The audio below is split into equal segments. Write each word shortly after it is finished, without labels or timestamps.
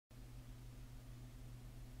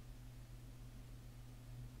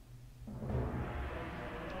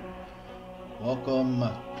welcome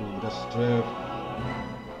to the stream.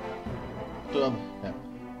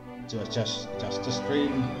 To just a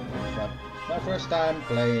stream. But my first time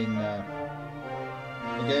playing the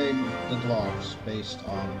game The Dwarves, based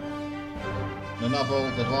on the novel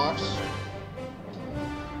The Dwarves.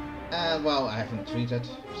 And well, I haven't read it,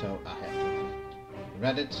 so I have to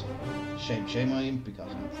read it. Shame on him, because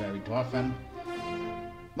I'm a very dwarf fan.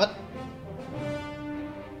 But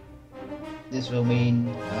this will mean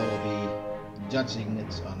I will be judging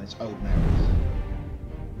it on its own merit.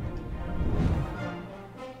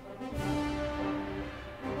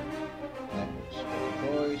 Language,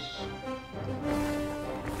 voice.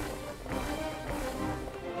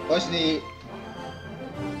 Personally,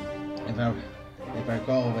 if I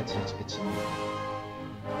recall, it's a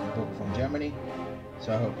book from Germany,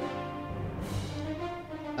 so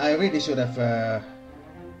I really should have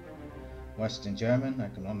watched in German. I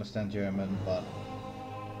can understand German, but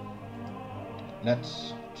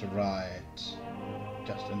let's try it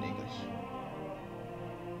just in English.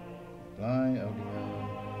 Apply audio,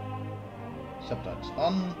 subtitles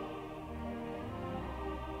on,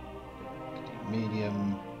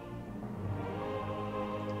 medium.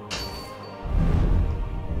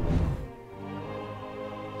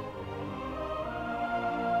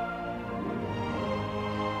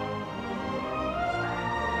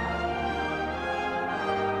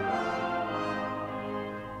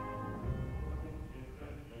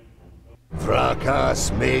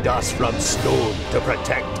 Fracas made us from stone to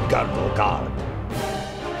protect Girdlegard.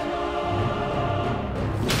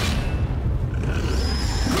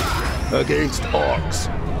 Against orcs,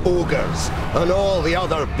 ogres, and all the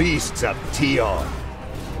other beasts of Tion.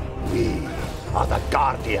 We are the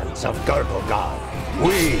guardians of Girdlegard.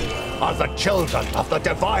 We are the children of the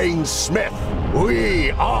divine smith.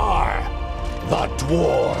 We are the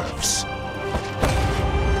Dwarves.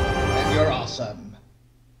 And you're awesome.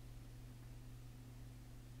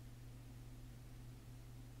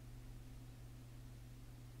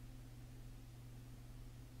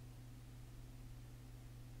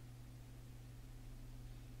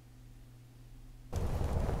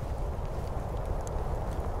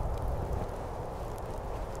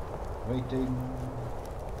 Waiting.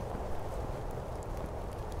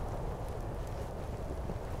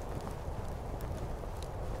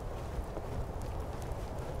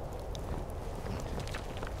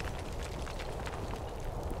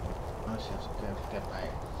 I just have to get my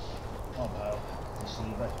mobile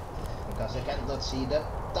receiver because I cannot see the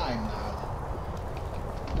time now.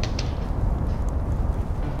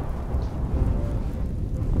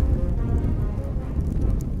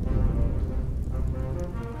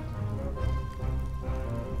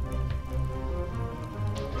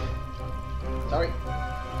 Sorry.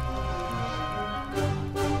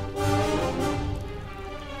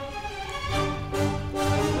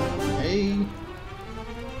 Hey.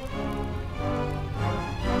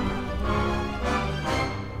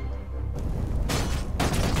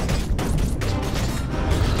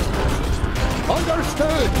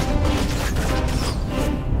 Understood!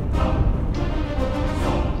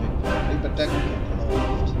 Be protected.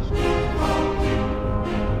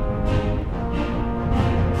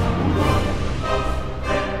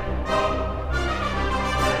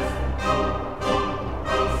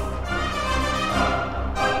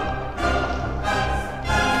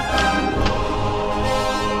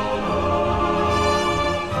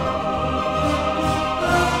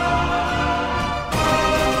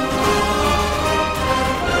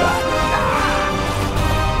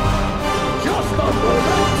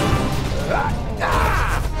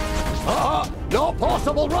 Not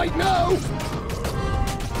possible right now!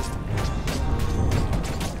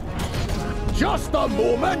 Just a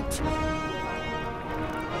moment!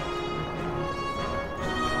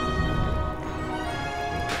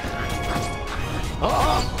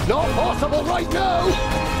 Not possible right now!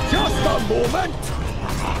 Just a moment!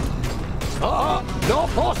 Not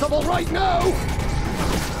possible right now!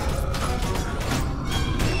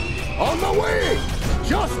 On the way!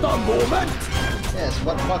 Just a moment! Yes,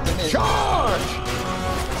 what button is Charge!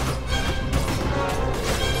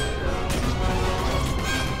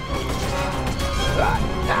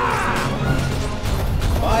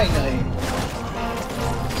 Finally!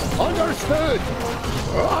 Understood!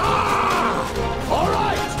 All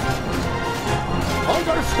right!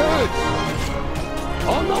 Understood!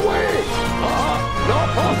 On the way! Not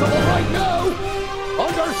possible right now!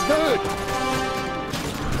 Understood!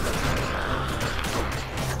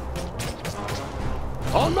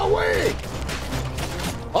 On the way!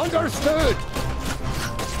 Understood!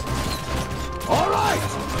 All right!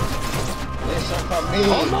 Listen for me!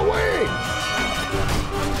 On the way!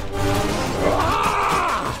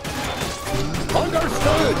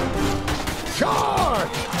 Understood! Charge!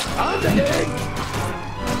 And again!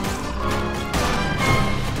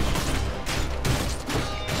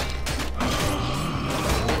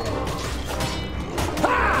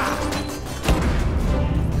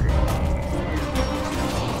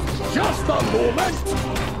 Just a moment!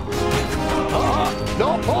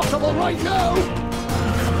 Not possible right now!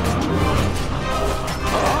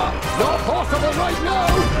 Not possible right now!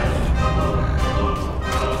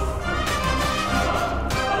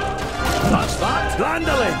 That's that!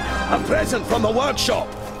 Glandolin! A present from the workshop!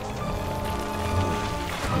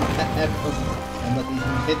 I'm not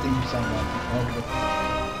even hitting someone.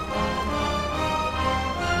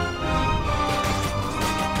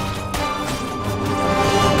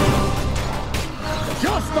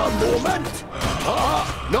 Just a moment!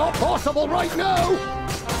 Not possible right now!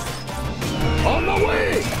 On the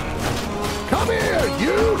way! Come here,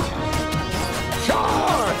 you!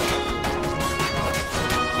 Charge!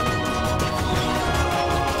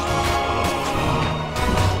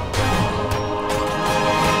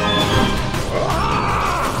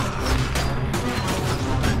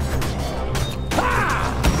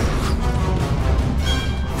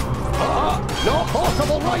 Not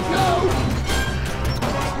possible right now!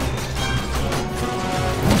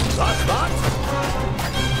 That's that!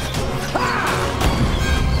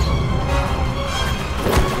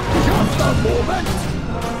 Just a moment!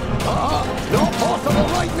 Not possible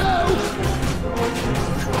right now!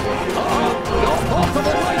 Not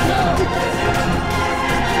possible right now!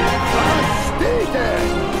 Stay there!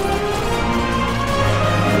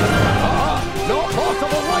 Not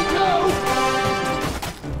possible right now!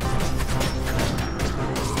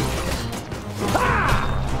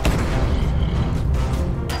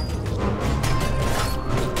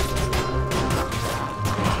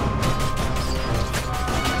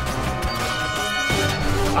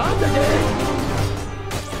 And again!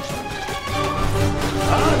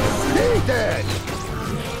 And stay dead!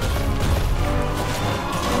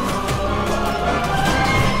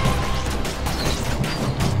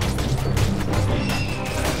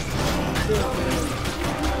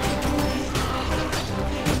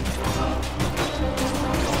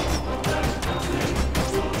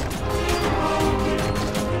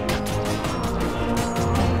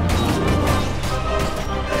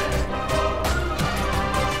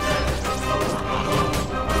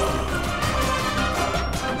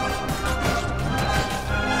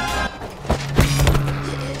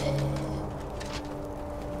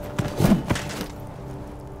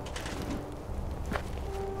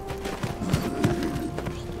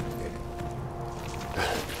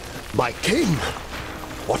 My king!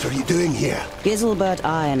 What are you doing here? Giselbert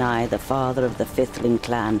I, the father of the Fifthling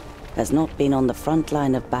clan, has not been on the front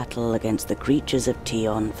line of battle against the creatures of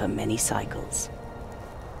Tion for many cycles.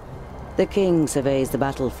 The king surveys the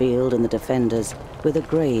battlefield and the defenders with a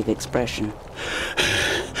grave expression.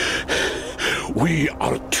 We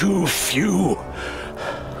are too few.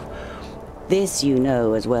 This you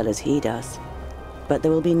know as well as he does, but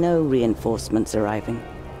there will be no reinforcements arriving.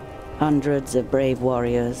 Hundreds of brave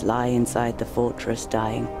warriors lie inside the fortress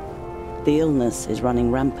dying. The illness is running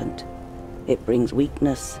rampant. It brings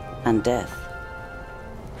weakness and death.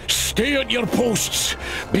 Stay at your posts.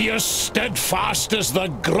 Be as steadfast as the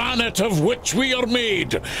granite of which we are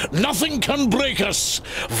made. Nothing can break us.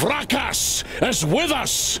 Vrakas is with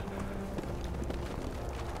us.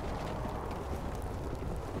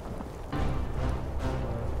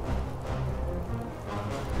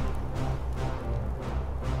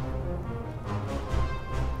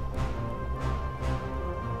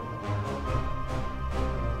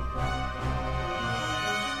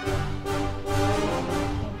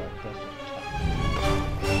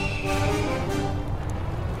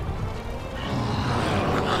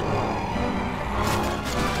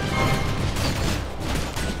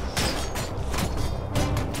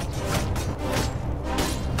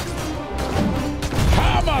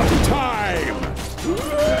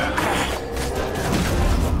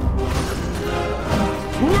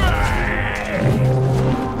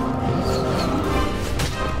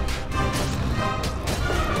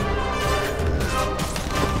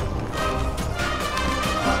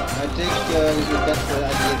 That's the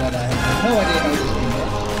idea that I have no idea how this game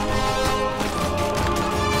works.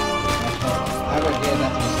 I have idea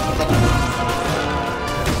that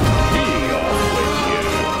Be off with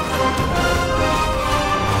you.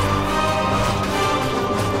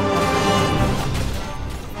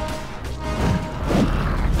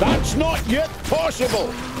 That's not yet possible.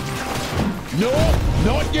 No,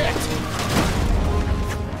 not yet.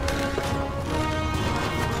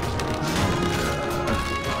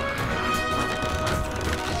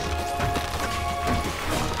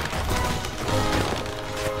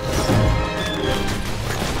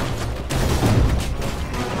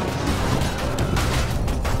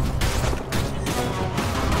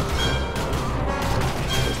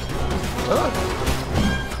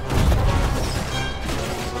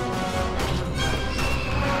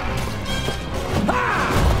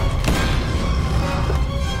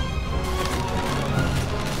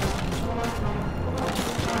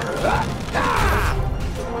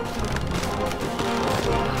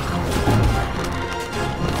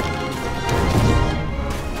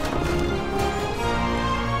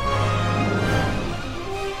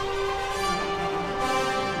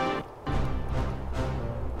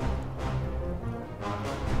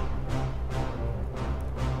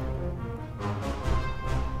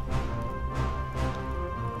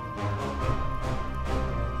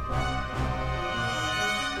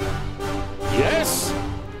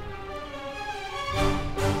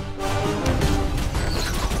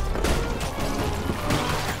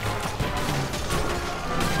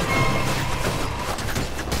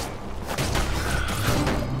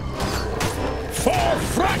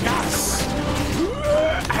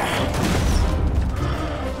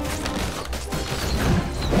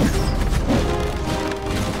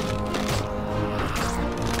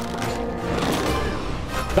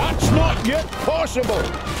 It's not yet possible!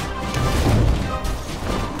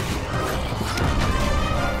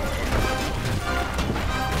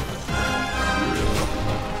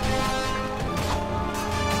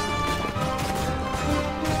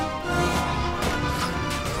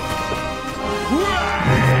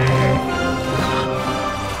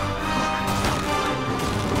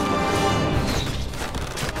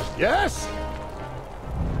 Yes?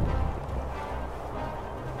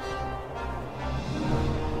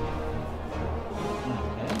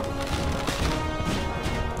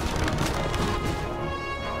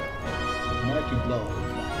 Mighty blow.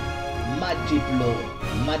 Mighty blow.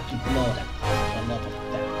 Mighty blow that causes a lot of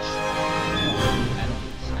damage.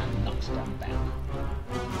 Enemies and knocks them back.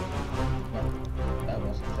 Well, that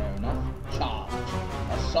wasn't fair enough. Charge.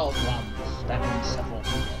 Assault runs stacking several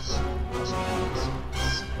meters. As enemies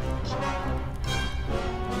smacked.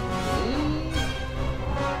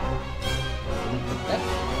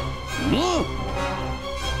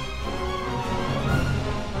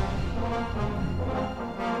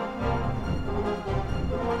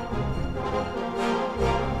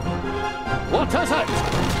 What is it?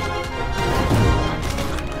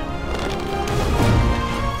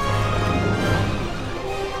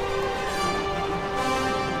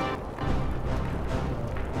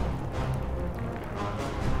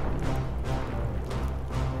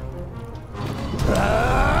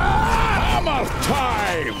 Hammer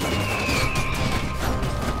time!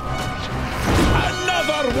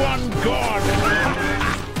 Another one gone!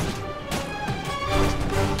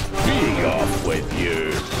 Be off with you!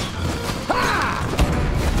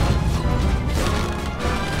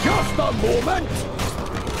 Just a moment!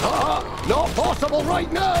 Not possible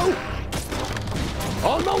right now!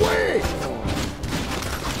 On the way!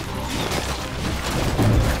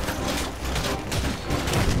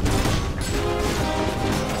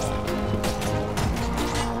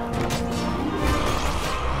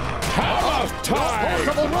 Hammer time!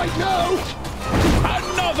 Possible right now!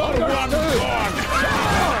 Another one gone!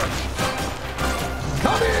 Charge!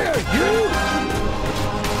 Come here, you!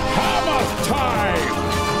 Hammer time!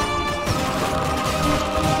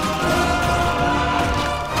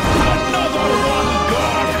 Another one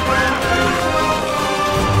gone!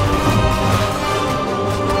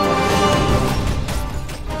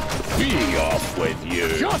 Be off with you!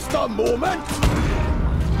 Just a moment!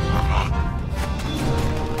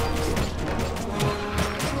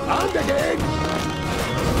 And again!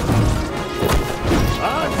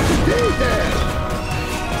 And stay there!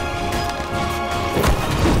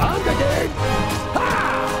 And again! Ha!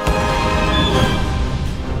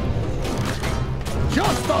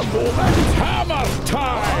 Just a moment! Hammer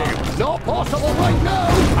time! Not possible right now!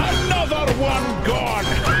 Another one gone!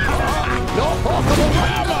 Not possible right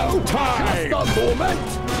Hammer now! time! Just a moment!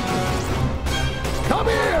 Come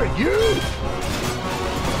here, you!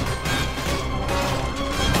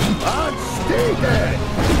 And stay there!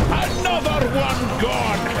 Another one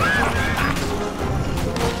gone!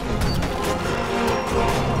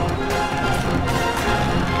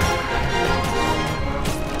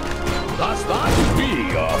 That's that! Be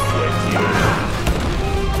off with you!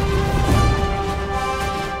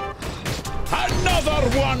 Another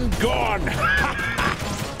one gone!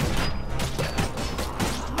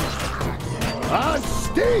 And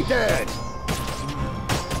stay dead!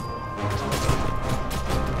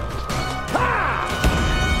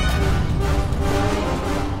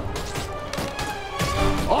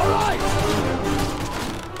 All right!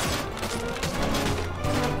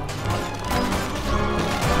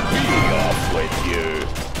 Be off with you!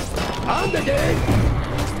 And again!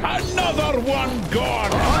 Another one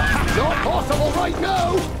gone! Not possible right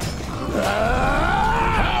now!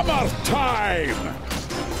 Hammer time!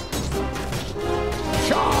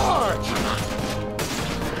 Charge!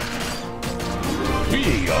 Be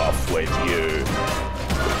off with you!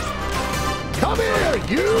 Come here,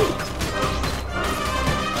 you!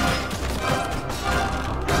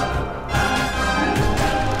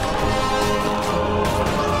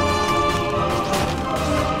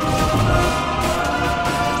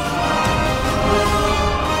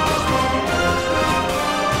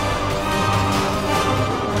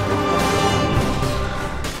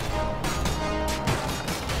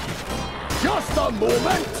 Just a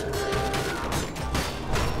moment!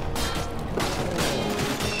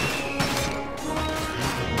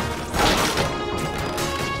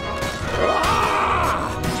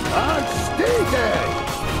 And stay dead!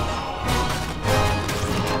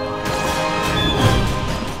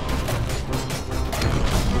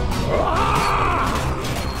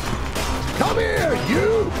 Come here, you!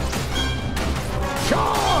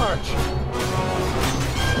 Charge!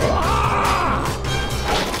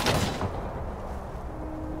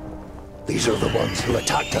 These are the ones who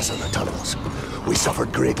attacked us in the tunnels. We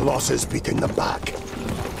suffered great losses beating them back.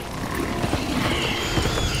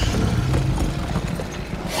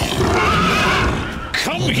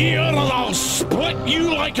 Come here and I'll split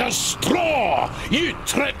you like a straw, you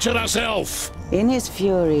treacherous elf! In his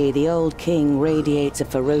fury, the old king radiates a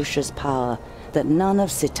ferocious power that none of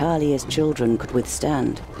Citalia's children could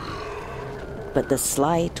withstand. But the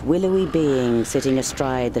slight, willowy being sitting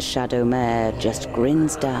astride the shadow mare just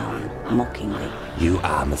grins down, mockingly. You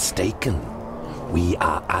are mistaken. We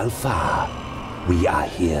are Alpha. We are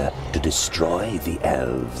here to destroy the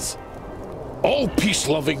elves. All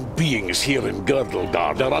peace-loving beings here in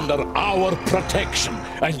Girdlegard are under our protection,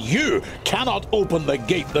 and you cannot open the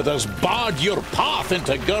gate that has barred your path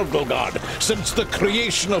into Girdlegard since the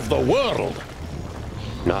creation of the world.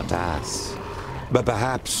 Not us, but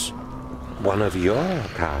perhaps one of your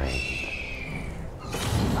kind.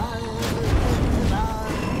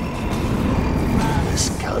 This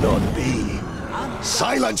cannot be.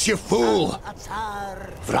 Silence, you fool!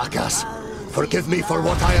 Vrakas, forgive me for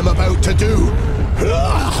what I am about to do.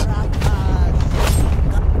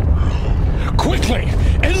 Quickly!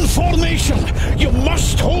 In formation! You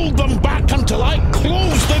must hold them back until I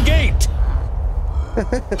close the gate!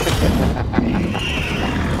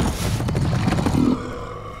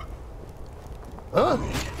 Huh?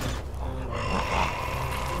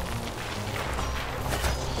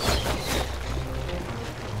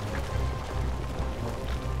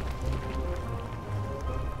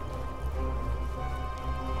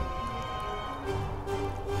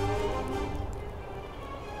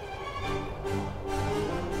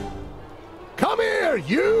 Come here,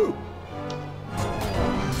 you!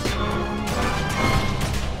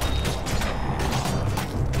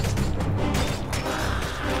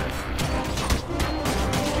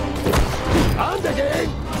 And again!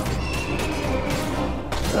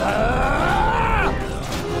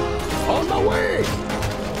 On the way!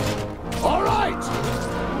 All right!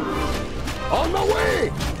 On the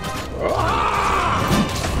way!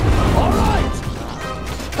 All right!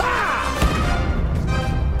 Ha!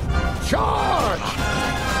 Charge!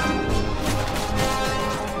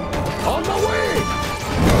 On the way!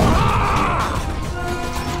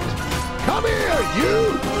 Come here, you!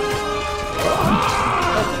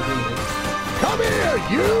 Come here,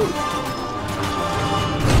 you!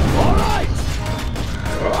 All right!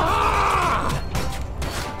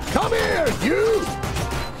 Come here, you!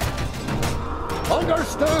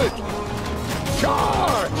 Understood!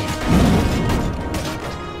 Charge!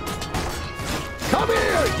 Come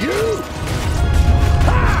here, you!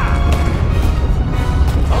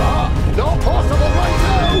 Not possible right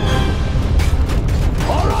now!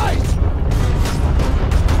 All right!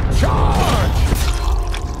 Charge!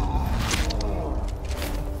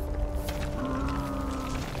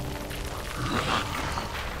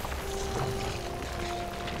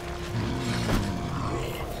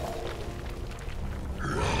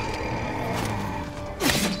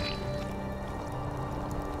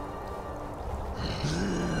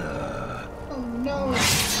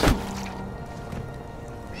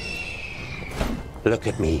 Look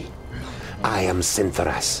at me. I am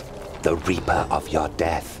Syntheras, the Reaper of your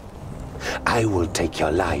death. I will take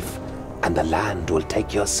your life, and the land will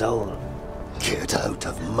take your soul. Get out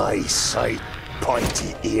of my sight,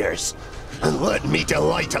 pointy ears, and let me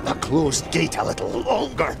delight at the closed gate a little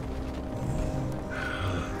longer.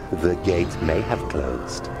 The gate may have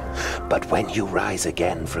closed, but when you rise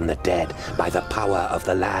again from the dead by the power of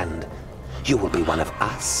the land, you will be one of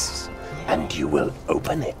us, and you will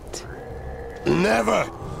open it. Never!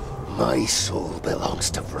 My soul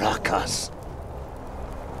belongs to Vrakas.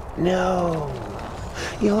 No.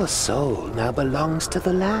 Your soul now belongs to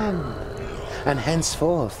the land, and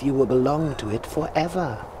henceforth you will belong to it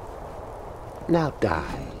forever. Now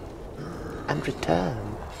die, and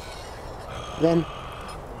return. Then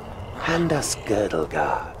hand us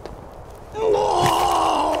Girdlegard.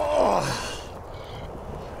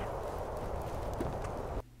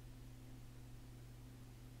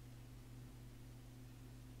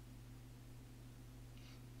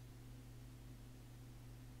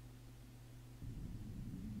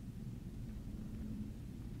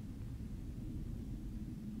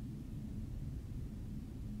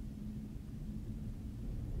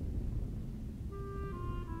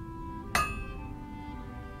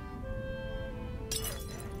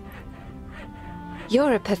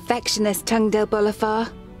 You're a perfectionist, Tungdale Bolafar.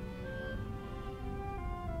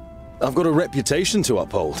 I've got a reputation to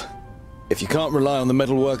uphold. If you can't rely on the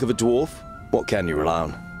metalwork of a dwarf, what can you rely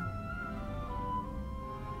on?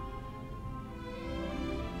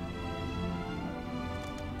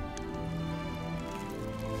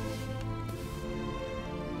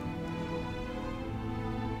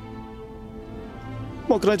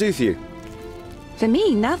 What can I do for you? For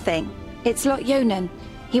me, nothing. It's Lot Yonan.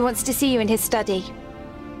 He wants to see you in his study.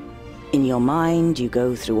 In your mind, you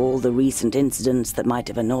go through all the recent incidents that might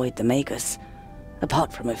have annoyed the Magus.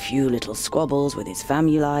 Apart from a few little squabbles with his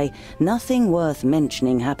famuli, nothing worth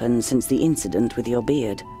mentioning happened since the incident with your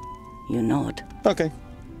beard. You nod. Okay.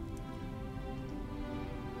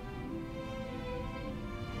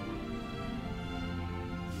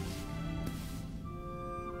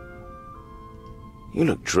 You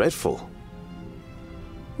look dreadful.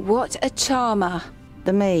 What a charmer.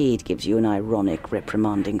 The maid gives you an ironic,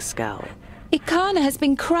 reprimanding scowl. Ikana has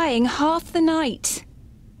been crying half the night.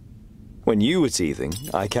 When you were teething,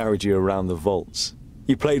 I carried you around the vaults.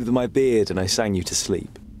 You played with my beard and I sang you to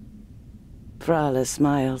sleep. Frala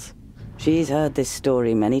smiles. She's heard this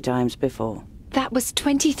story many times before. That was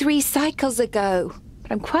 23 cycles ago.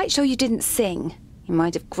 But I'm quite sure you didn't sing. You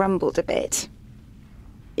might have grumbled a bit.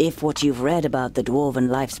 If what you've read about the dwarven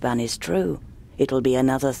lifespan is true, it'll be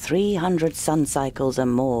another 300 sun cycles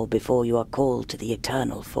and more before you are called to the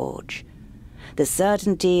Eternal Forge. The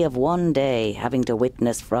certainty of one day having to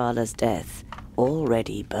witness Frala's death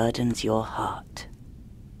already burdens your heart.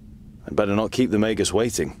 I'd better not keep the Magus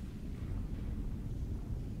waiting.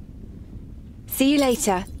 See you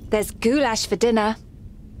later. There's goulash for dinner.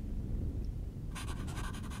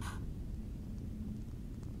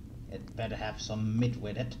 It better have some meat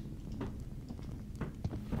with it.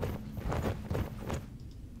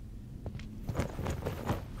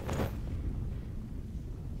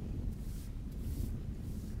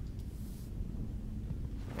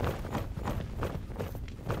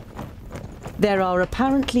 There are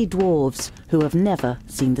apparently dwarves who have never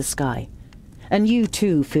seen the sky. And you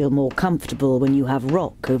too feel more comfortable when you have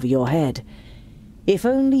rock over your head. If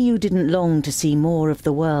only you didn't long to see more of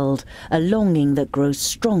the world, a longing that grows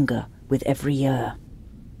stronger with every year.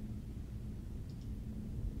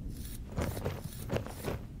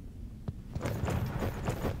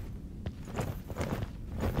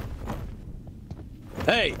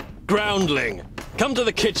 Hey, groundling! Come to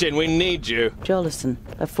the kitchen, we need you. Jolison,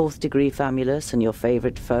 a 4th degree famulus and your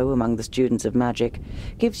favorite foe among the students of magic,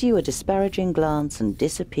 gives you a disparaging glance and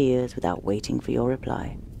disappears without waiting for your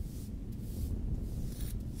reply.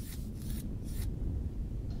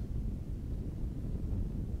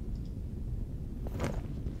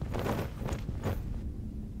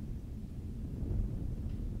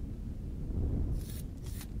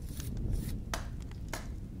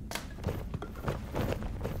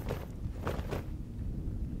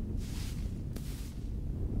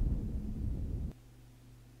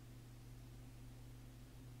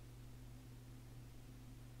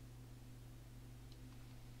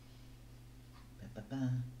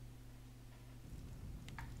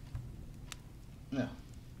 No.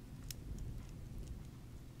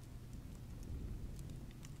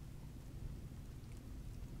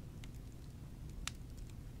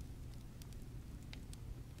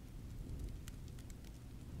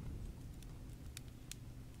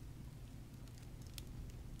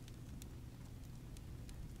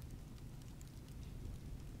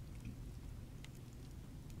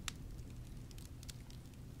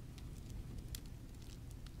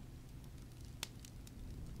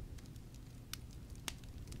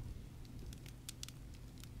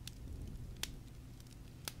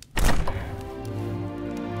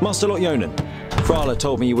 Master Lot Yonan, Frala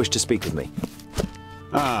told me you wished to speak with me.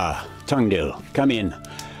 Ah, Tungdil, come in.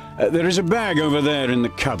 There is a bag over there in the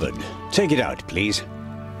cupboard. Take it out, please.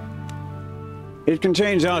 It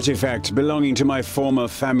contains artifacts belonging to my former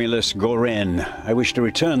famulus Goren. I wish to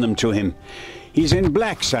return them to him. He's in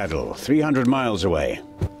Black Saddle, 300 miles away.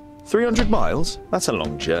 300 miles? That's a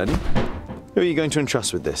long journey. Who are you going to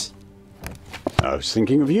entrust with this? I was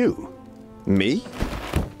thinking of you. Me?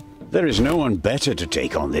 There is no one better to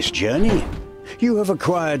take on this journey. You have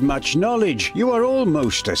acquired much knowledge. You are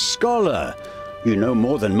almost a scholar. You know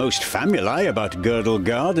more than most famuli about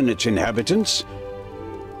Girdlegard and its inhabitants.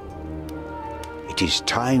 It is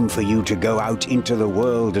time for you to go out into the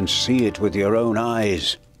world and see it with your own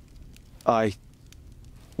eyes.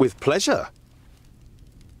 With pleasure.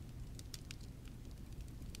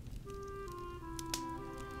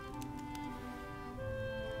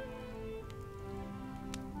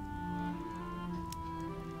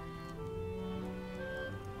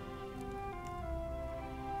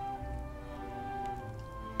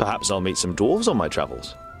 Perhaps I'll meet some dwarves on my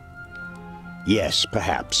travels. Yes,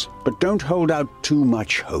 perhaps. But don't hold out too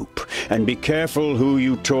much hope. And be careful who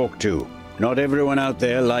you talk to. Not everyone out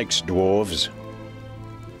there likes dwarves.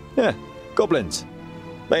 Yeah, goblins.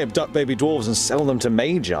 They abduct baby dwarves and sell them to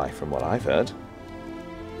magi, from what I've heard.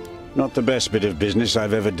 Not the best bit of business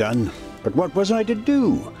I've ever done. But what was I to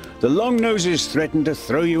do? The Longnoses threatened to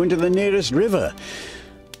throw you into the nearest river.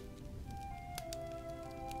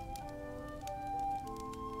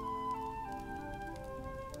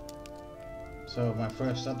 So my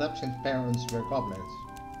first adoption parents were goblins.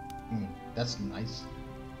 That's nice.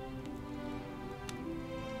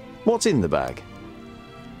 What's in the bag?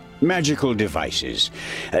 Magical devices.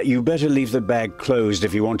 You better leave the bag closed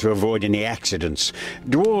if you want to avoid any accidents.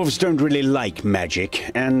 Dwarves don't really like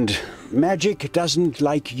magic, and magic doesn't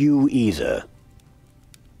like you either.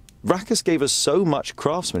 Vrakas gave us so much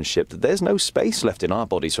craftsmanship that there's no space left in our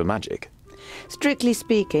bodies for magic. Strictly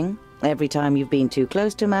speaking, every time you've been too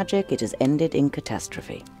close to magic, it has ended in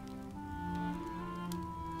catastrophe.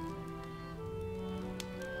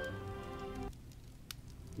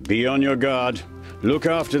 Be on your guard. Look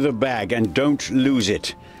after the bag and don't lose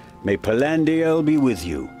it. May Palandiel be with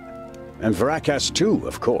you. And Vrakas too,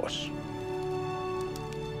 of course.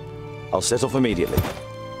 I'll set off immediately.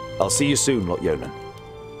 I'll see you soon, Lot Yonan.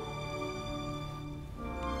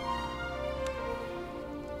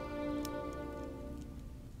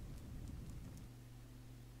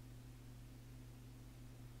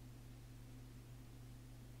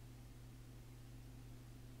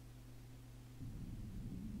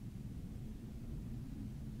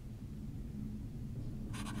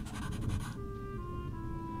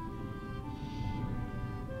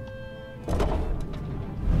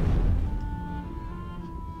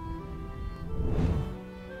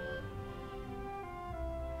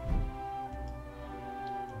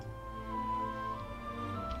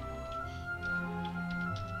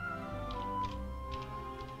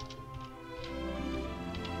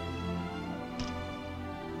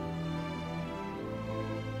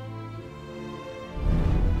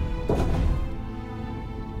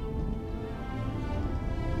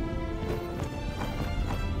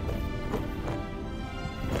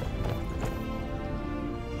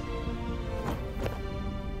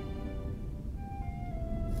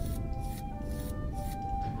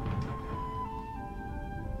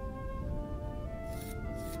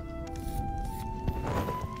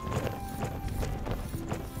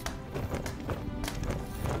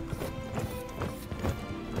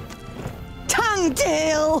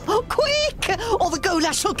 Dale! Quick! Or the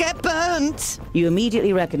goulash will get burnt! You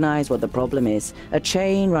immediately recognize what the problem is. A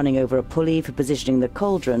chain running over a pulley for positioning the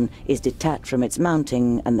cauldron is detached from its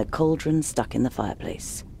mounting, and the cauldron stuck in the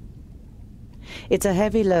fireplace. It's a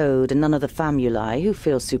heavy load, and none of the famuli, who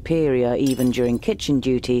feel superior even during kitchen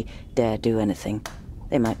duty, dare do anything.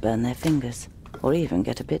 They might burn their fingers, or even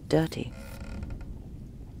get a bit dirty.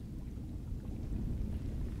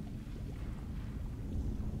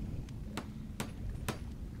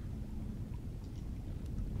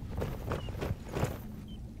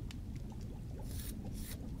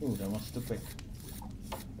 Ooh, that was too quick.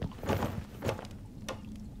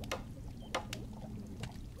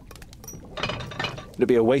 It'd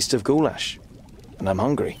be a waste of goulash. And I'm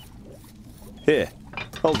hungry. Here,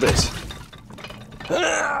 hold this.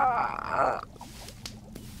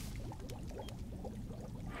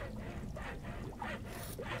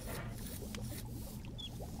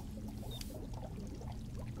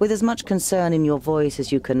 With as much concern in your voice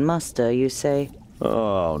as you can muster, you say,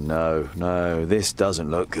 Oh, no, this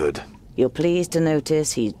doesn't look good. You're pleased to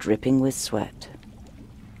notice he's dripping with sweat.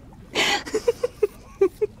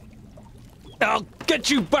 I'll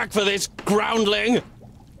get you back for this, groundling!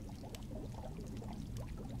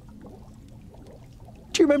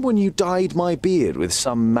 Do you remember when you dyed my beard with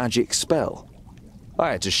some magic spell?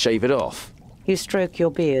 I had to shave it off. You stroke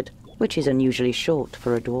your beard, which is unusually short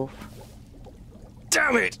for a dwarf.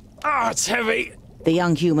 Damn it! Ah, it's heavy! The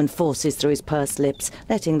young human forces through his pursed lips,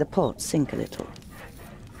 letting the pot sink a little.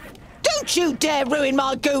 Don't you dare ruin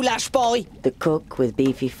my goulash, boy! The cook, with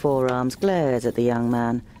beefy forearms, glares at the young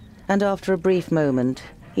man, and after a brief moment,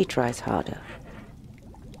 he tries harder.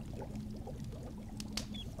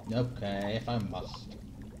 Okay, if I must.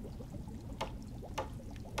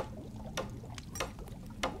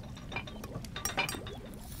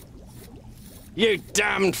 You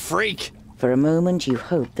damned freak! For a moment, you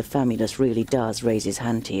hope the famulus really does raise his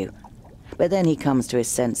hand to you. But then he comes to his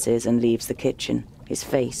senses and leaves the kitchen, his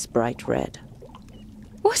face bright red.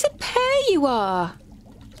 What a pair you are!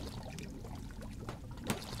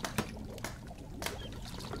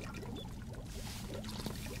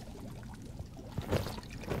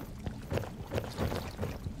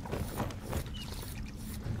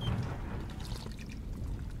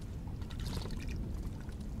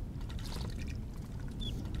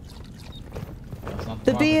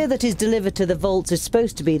 The beer that is delivered to the vaults is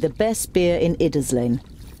supposed to be the best beer in Idderslane.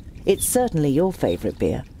 It's certainly your favourite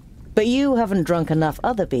beer. But you haven't drunk enough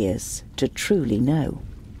other beers to truly know.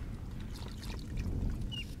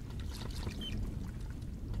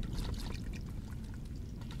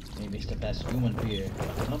 Maybe it's the best human beer,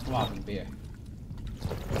 but not dwarven beer.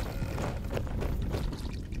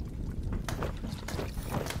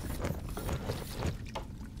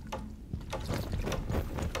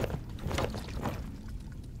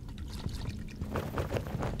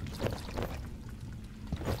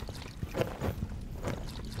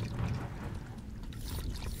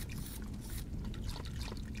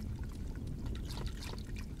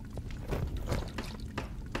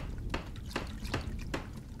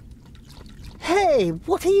 Hey,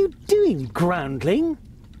 what are you doing, groundling?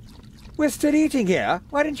 We're still eating here.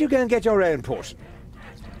 Why don't you go and get your own portion?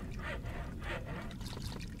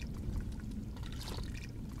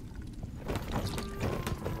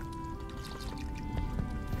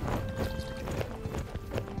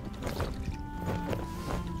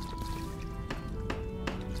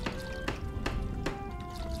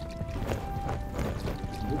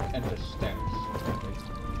 Look at the stairs.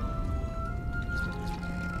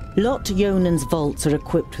 Lot Yonan's vaults are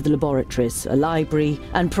equipped with laboratories, a library,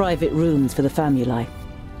 and private rooms for the famuli.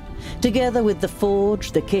 Together with the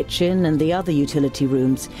forge, the kitchen, and the other utility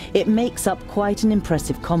rooms, it makes up quite an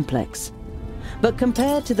impressive complex. But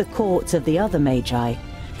compared to the courts of the other magi,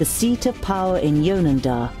 the seat of power in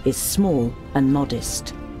Yonandar is small and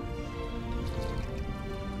modest.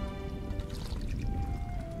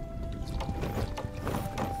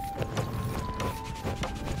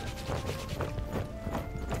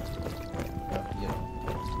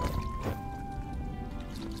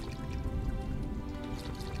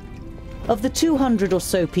 Of the 200 or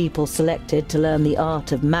so people selected to learn the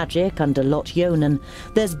art of magic under Lot Yonan,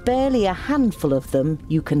 there's barely a handful of them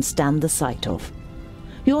you can stand the sight of.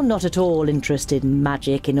 You're not at all interested in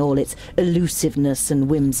magic in all its elusiveness and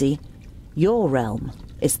whimsy. Your realm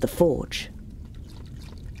is the forge.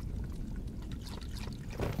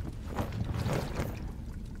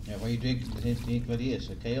 Yeah, what do you think what he is?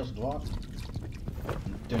 A chaos dwarf?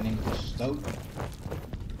 Turning to stone?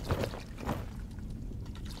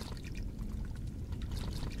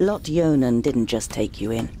 Lot Yonan didn't just take you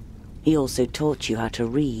in. He also taught you how to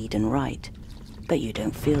read and write. But you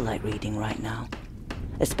don't feel like reading right now.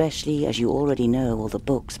 Especially as you already know all the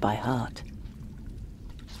books by heart.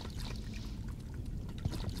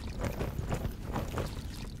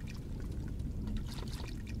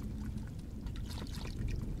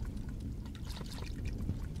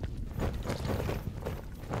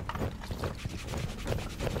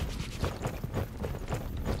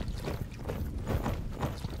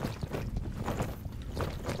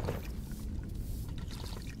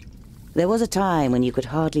 There was a time when you could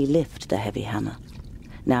hardly lift the heavy hammer.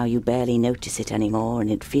 Now you barely notice it anymore,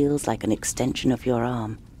 and it feels like an extension of your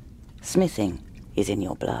arm. Smithing is in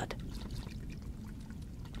your blood.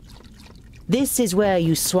 This is where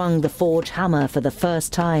you swung the forge hammer for the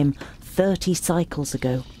first time 30 cycles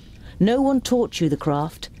ago. No one taught you the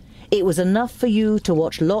craft. It was enough for you to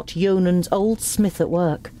watch Lot Yonan's old smith at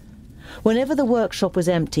work. Whenever the workshop was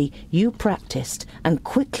empty, you practiced and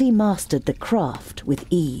quickly mastered the craft with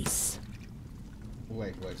ease.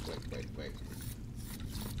 Wait.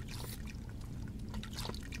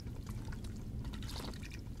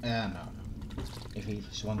 No. If he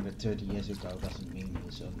swung it 30 years ago, doesn't mean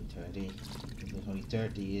he's only 30. If he's only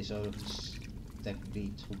 30 years old, he's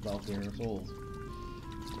technically 12 years old.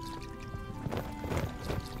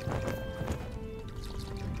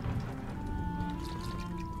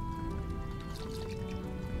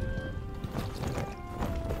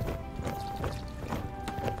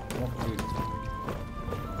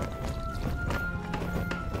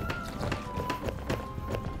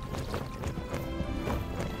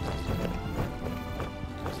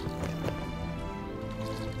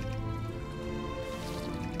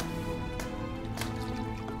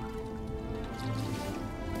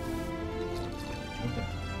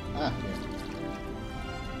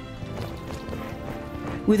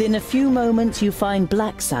 Within a few moments you find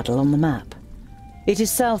Black Saddle on the map. It is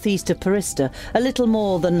southeast of Parista, a little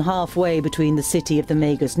more than halfway between the city of the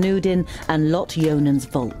Magus Nudin and Lot Yonan's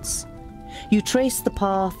vaults. You trace the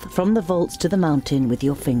path from the vaults to the mountain with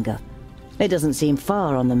your finger. It doesn't seem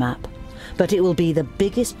far on the map, but it will be the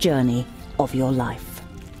biggest journey of your life.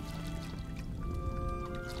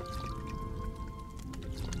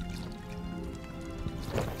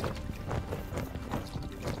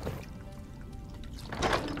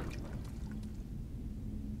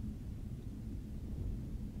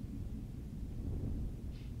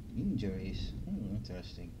 Injuries.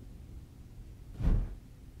 Interesting.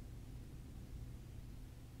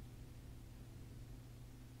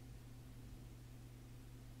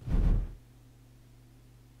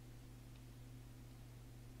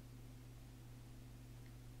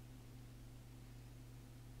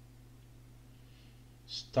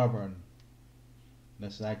 Stubborn.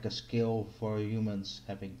 That's like a skill for humans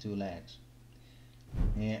having 2 legs.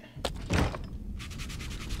 Yeah.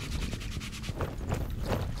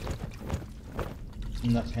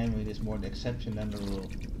 Not Henry is more the exception than the rule.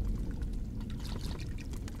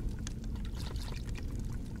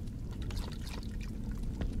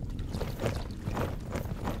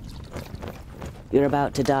 You're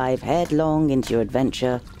about to dive headlong into your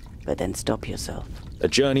adventure, but then stop yourself. A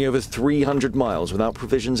journey over 300 miles without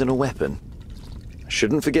provisions and a weapon. I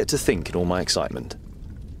shouldn't forget to think in all my excitement.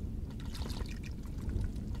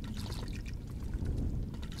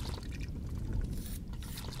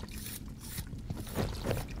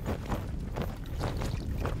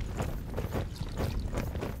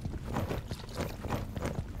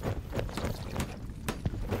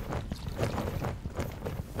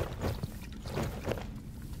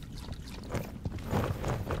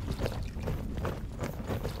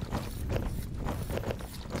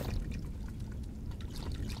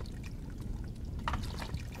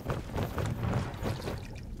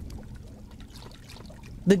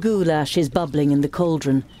 The goulash is bubbling in the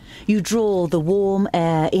cauldron. You draw the warm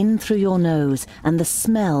air in through your nose, and the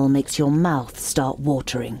smell makes your mouth start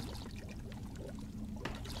watering.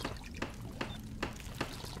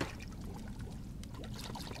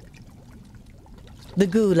 The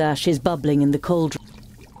goulash is bubbling in the cauldron.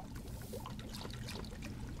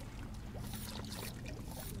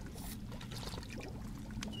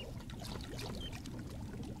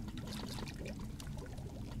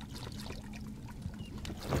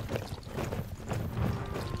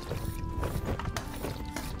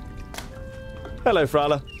 Hello,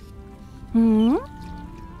 Frala. Hmm?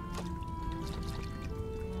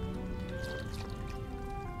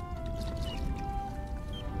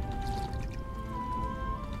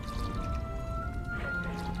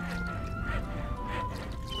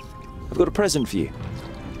 I've got a present for you.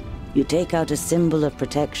 You take out a symbol of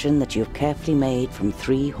protection that you've carefully made from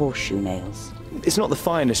 3 horseshoe nails. It's not the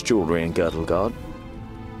finest jewellery in Girdlegard.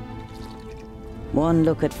 One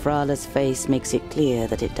look at Frala's face makes it clear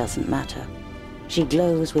that it doesn't matter. She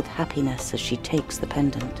glows with happiness as she takes the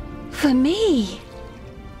pendant. For me?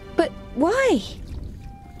 But why?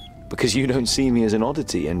 Because you don't see me as an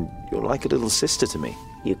oddity, and you're like a little sister to me.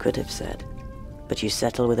 You could have said, but you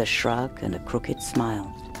settle with a shrug and a crooked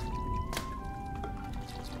smile.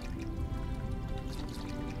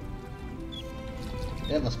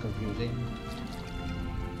 That was confusing.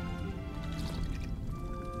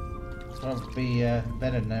 Probably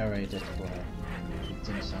better narrated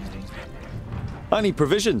for something. I need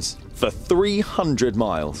provisions for 300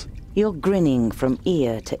 miles. You're grinning from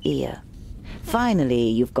ear to ear. Finally,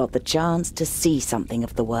 you've got the chance to see something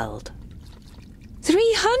of the world.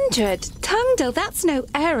 300? Tungdil, that's no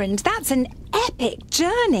errand. That's an epic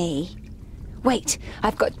journey. Wait,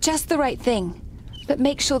 I've got just the right thing. But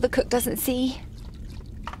make sure the cook doesn't see.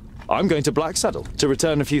 I'm going to Blacksaddle to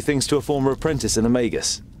return a few things to a former apprentice in the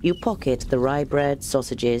Magus. You pocket the rye bread,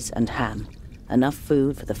 sausages, and ham. Enough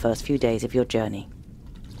food for the first few days of your journey.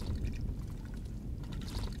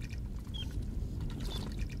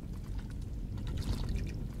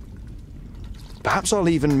 Perhaps I'll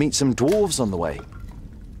even meet some dwarves on the way.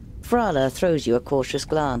 Frala throws you a cautious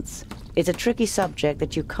glance. It's a tricky subject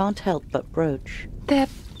that you can't help but broach. There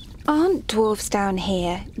aren't dwarves down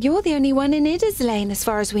here. You're the only one in Idderslane, as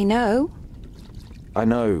far as we know. I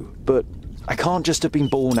know, but I can't just have been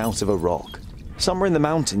born out of a rock. Somewhere in the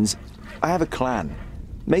mountains, I have a clan.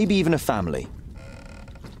 Maybe even a family.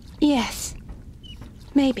 Yes.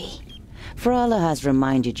 Maybe. Frala has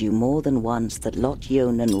reminded you more than once that Lot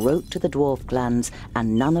Yonan wrote to the dwarf clans,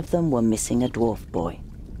 and none of them were missing a dwarf boy.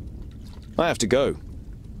 I have to go.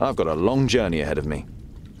 I've got a long journey ahead of me.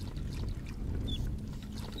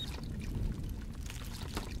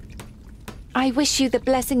 I wish you the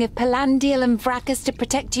blessing of Palandiel and Vrakas to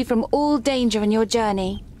protect you from all danger on your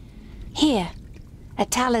journey. Here, a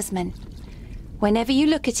talisman. Whenever you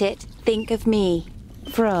look at it, think of me.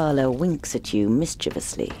 Frala winks at you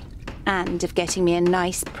mischievously. And of getting me a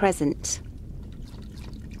nice present.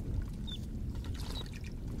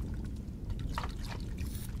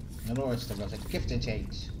 And oyster was a gift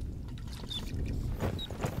exchange.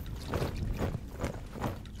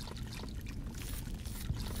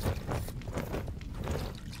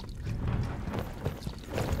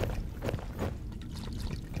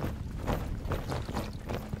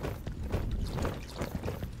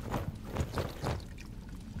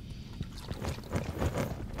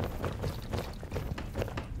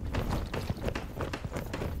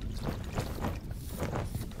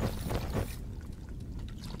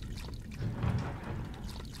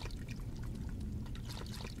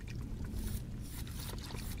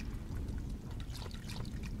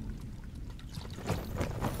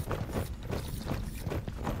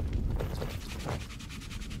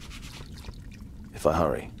 if I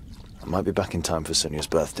hurry. I might be back in time for Sonia's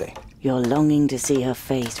birthday. You're longing to see her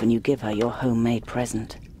face when you give her your homemade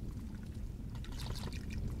present.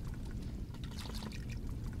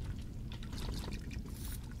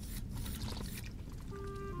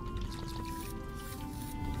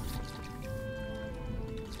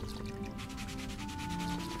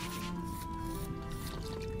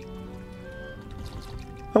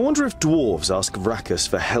 I wonder if dwarves ask Vrakas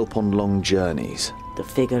for help on long journeys. The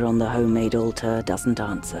figure on the homemade altar doesn't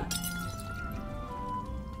answer.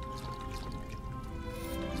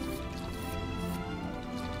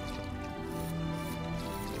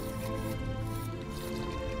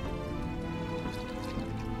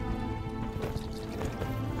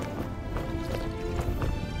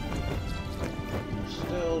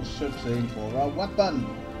 Still searching for a weapon.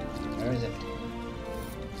 Where is it?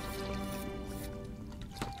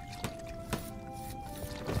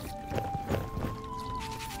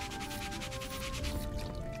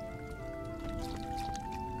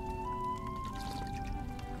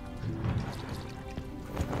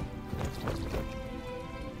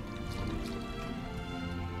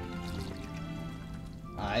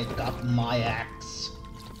 I got my axe.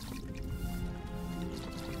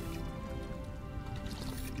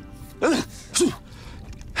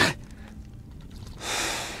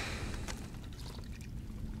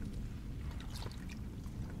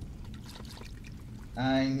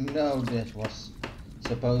 I know this was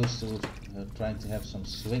supposed to trying to have some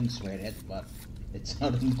swings with it, but it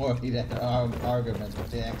sounded more like an argument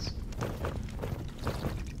with the axe.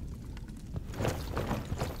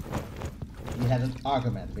 He had an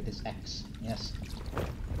argument with his axe, yes.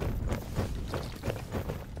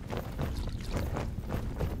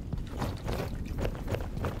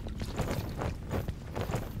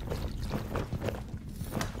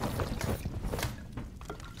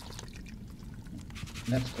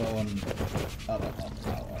 Let's go on other half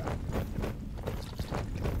hour.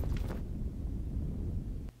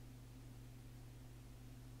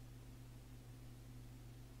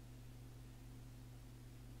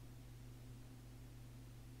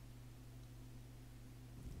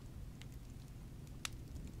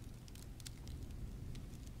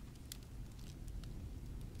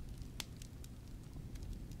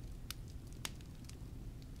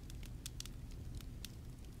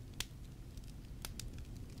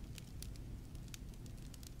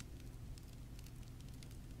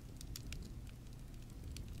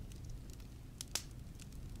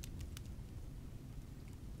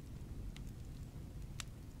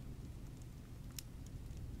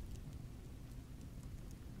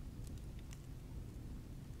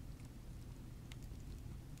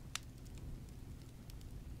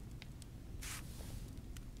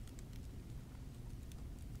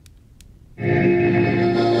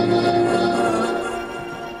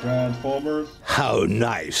 Transformers. How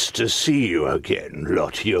nice to see you again,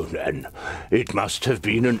 Lotjonen. It must have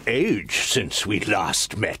been an age since we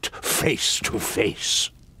last met face to face.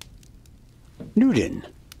 Nudin,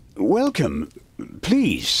 welcome.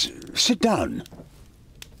 Please, sit down.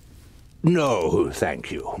 No,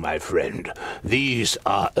 thank you, my friend. These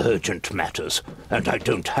are urgent matters, and I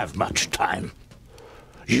don't have much time.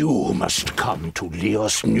 You must come to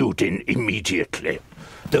Leos Nudin immediately.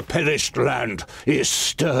 The perished land is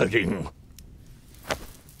stirring.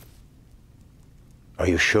 Are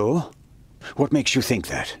you sure? What makes you think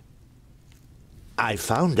that? I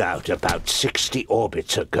found out about 60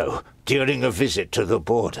 orbits ago, during a visit to the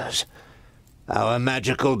borders. Our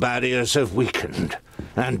magical barriers have weakened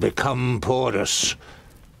and become porous.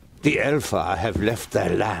 The Elfar have left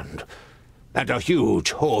their land, and a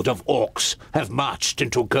huge horde of orcs have marched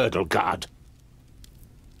into Girdlegard.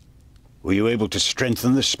 Were you able to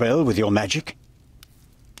strengthen the spell with your magic?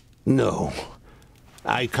 No.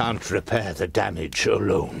 I can't repair the damage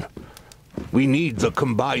alone. We need the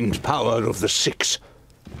combined power of the 6.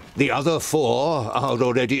 The other 4 are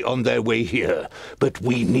already on their way here, but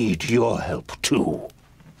we need your help too.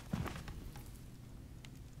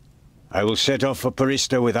 I will set off for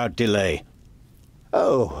Parista without delay.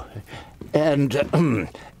 Oh, and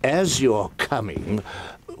as you're coming,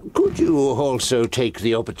 could you also take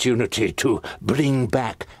the opportunity to bring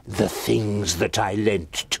back the things that I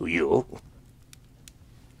lent to you?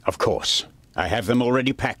 Of course. I have them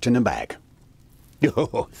already packed in a bag.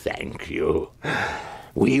 Oh, thank you.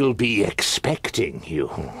 We'll be expecting you.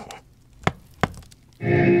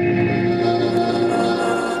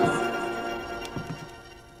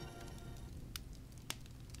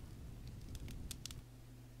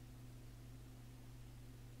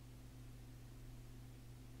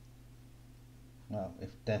 Well, if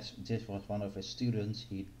this was one of his students,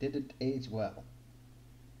 he didn't age well.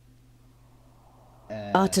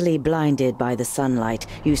 Utterly blinded by the sunlight,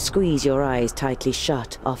 you squeeze your eyes tightly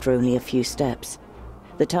shut after only a few steps.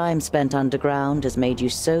 The time spent underground has made you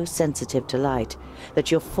so sensitive to light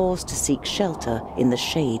that you're forced to seek shelter in the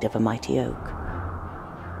shade of a mighty oak.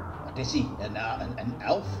 What is he? An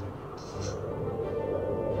elf?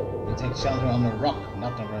 You take shelter on a rock,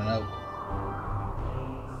 not on an oak.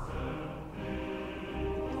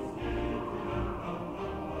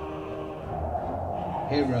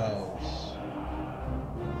 Heroes.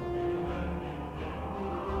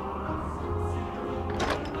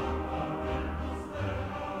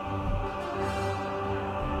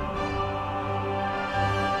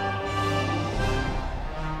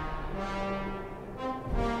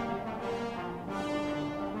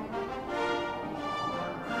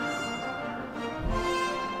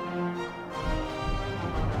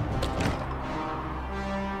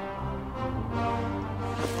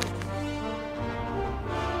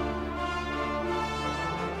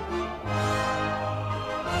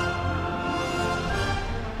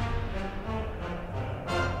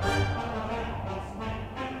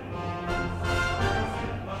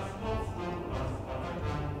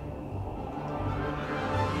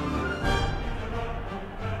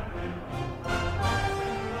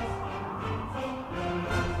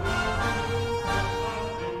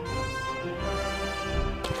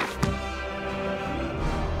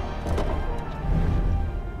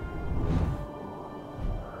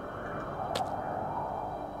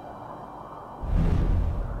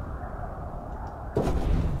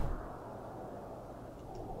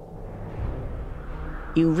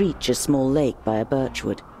 You reach a small lake by a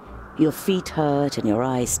birchwood. Your feet hurt and your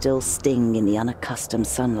eyes still sting in the unaccustomed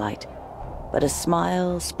sunlight. But a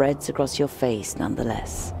smile spreads across your face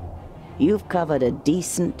nonetheless. You've covered a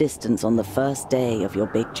decent distance on the first day of your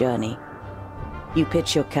big journey. You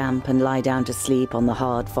pitch your camp and lie down to sleep on the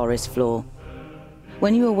hard forest floor.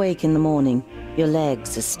 When you awake in the morning, your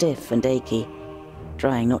legs are stiff and achy.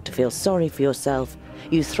 Trying not to feel sorry for yourself,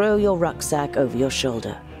 you throw your rucksack over your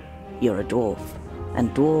shoulder. You're a dwarf, and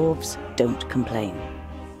dwarves don't complain.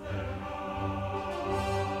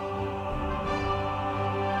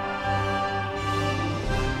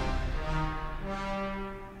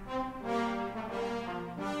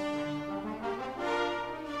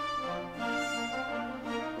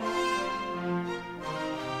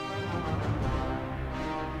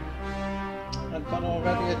 I've got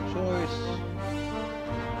already a choice.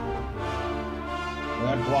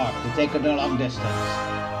 We're a dwarf, we take it a long distance.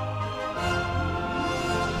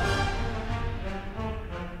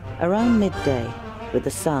 Around midday, with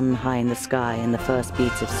the sun high in the sky and the first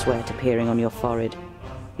beads of sweat appearing on your forehead,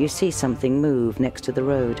 you see something move next to the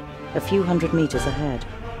road, a few hundred meters ahead.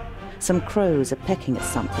 Some crows are pecking at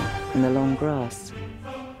something in the long grass.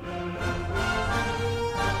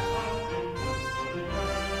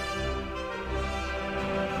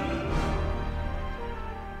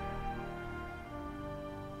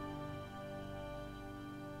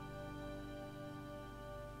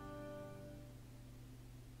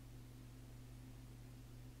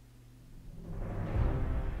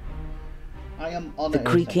 The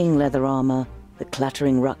creaking leather armor, the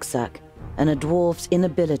clattering rucksack, and a dwarf's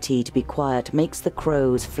inability to be quiet makes the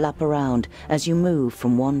crows flap around as you move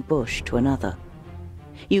from one bush to another.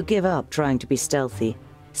 You give up trying to be stealthy,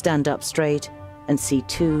 stand up straight, and see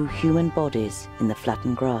two human bodies in the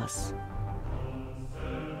flattened grass.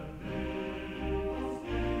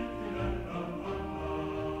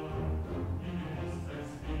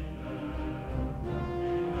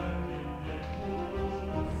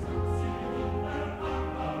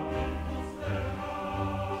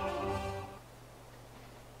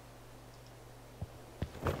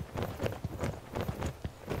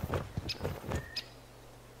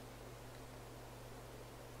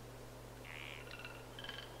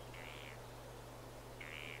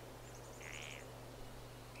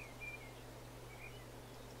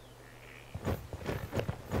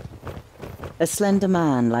 A slender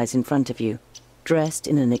man lies in front of you, dressed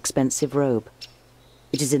in an expensive robe.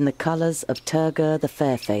 It is in the colors of Turgur the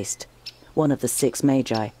Fair-Faced, one of the 6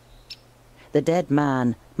 magi. The dead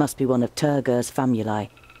man must be one of Turgur's famuli.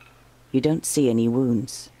 You don't see any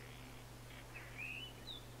wounds.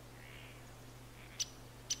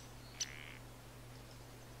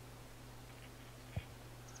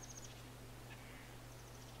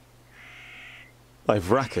 By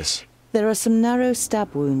Vracus. There are some narrow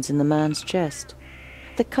stab wounds in the man's chest.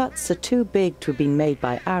 The cuts are too big to have been made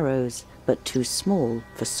by arrows, but too small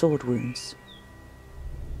for sword wounds.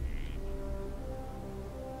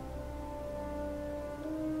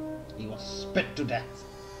 He was spit to death.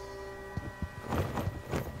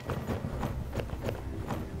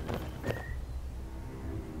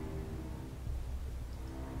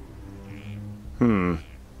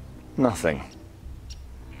 Nothing.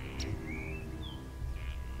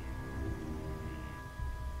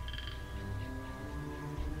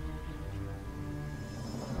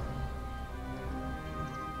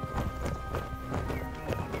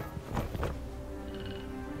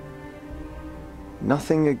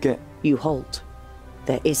 Nothing again. You halt.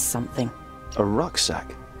 There is something. A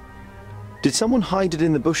rucksack? Did someone hide it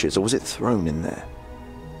in the bushes, or was it thrown in there?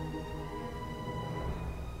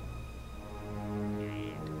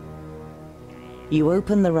 You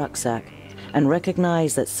open the rucksack and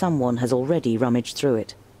recognize that someone has already rummaged through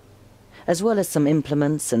it. As well as some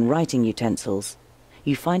implements and writing utensils,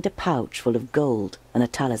 you find a pouch full of gold and a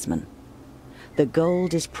talisman. The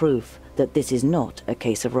gold is proof that this is not a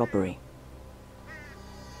case of robbery.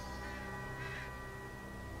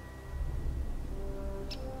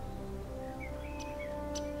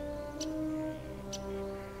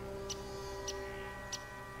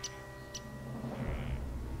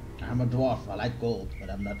 I'm a dwarf. I like gold, but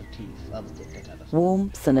I'm not a thief. I'll take the talisman.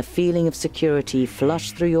 Warmth and a feeling of security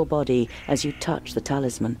flush through your body as you touch the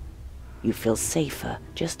talisman. You feel safer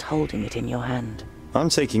just holding it in your hand. I'm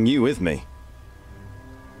taking you with me.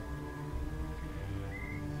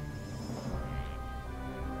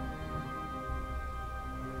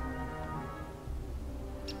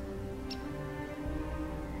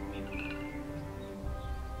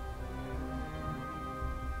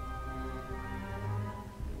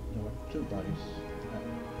 There were two bodies.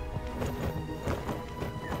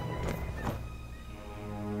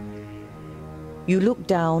 You look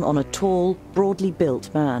down on a tall, broadly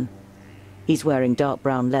built man. He's wearing dark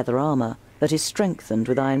brown leather armor that is strengthened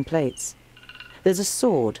with iron plates. There's a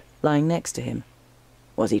sword lying next to him.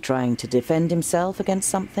 Was he trying to defend himself against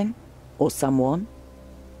something? Or someone?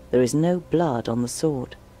 There is no blood on the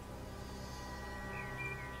sword.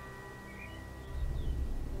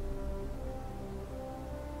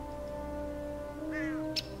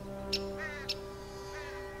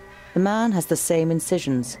 The man has the same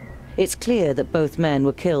incisions. It's clear that both men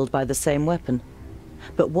were killed by the same weapon.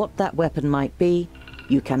 But what that weapon might be,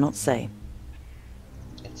 you cannot say.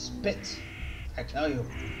 It's spit. I tell you,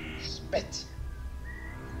 spit.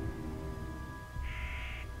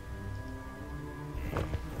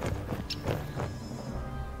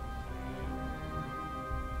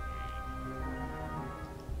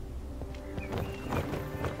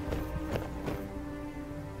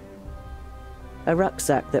 A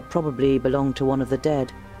rucksack that probably belonged to one of the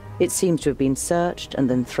dead. It seems to have been searched and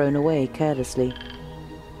then thrown away carelessly.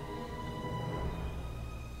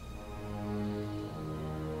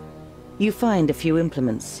 You find a few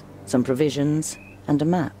implements, some provisions, and a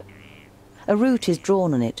map. A route is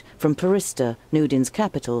drawn on it from Parista, Nudin's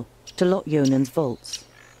capital, to Lotyonen's vaults.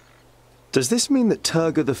 Does this mean that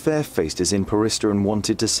Turga the Fair-Faced is in Parista and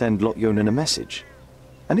wanted to send Lotyonen a message?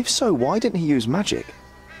 And if so, why didn't he use magic?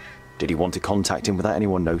 Did he want to contact him without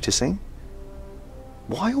anyone noticing?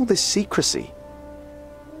 Why all this secrecy?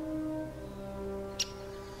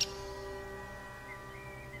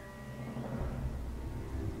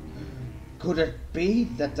 Could it be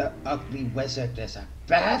that the ugly wizard is a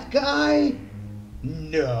bad guy?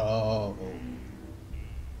 No.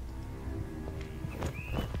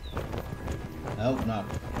 I hope not.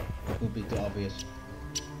 Would be too obvious.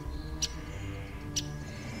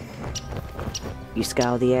 You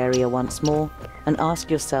scour the area once more and ask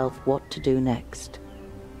yourself what to do next.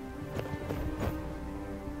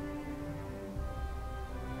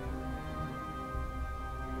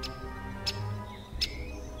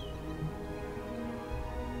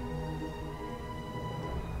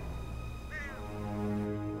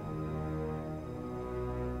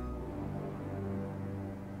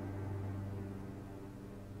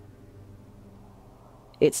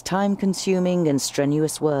 It's time-consuming and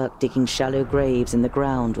strenuous work digging shallow graves in the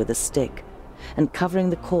ground with a stick and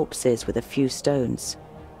covering the corpses with a few stones.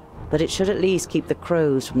 But it should at least keep the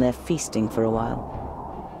crows from their feasting for a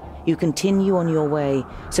while. You continue on your way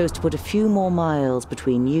so as to put a few more miles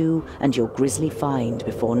between you and your grisly find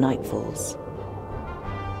before night falls.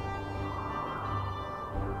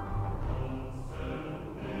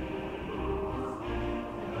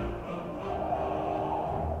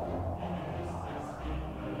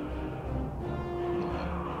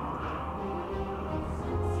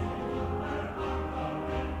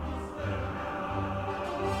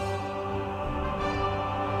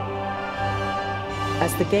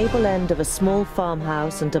 As the gable end of a small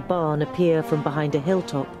farmhouse and a barn appear from behind a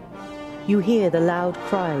hilltop, you hear the loud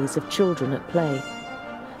cries of children at play.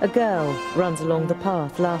 A girl runs along the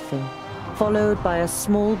path laughing, followed by a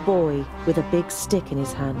small boy with a big stick in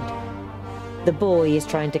his hand. The boy is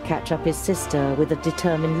trying to catch up his sister with a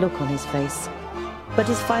determined look on his face. but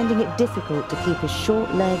is finding it difficult to keep his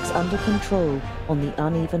short legs under control on the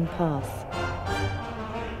uneven path.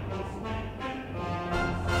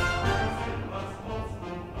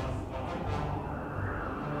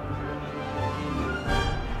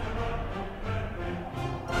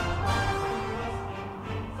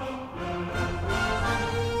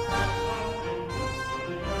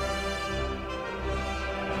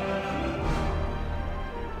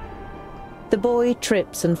 The boy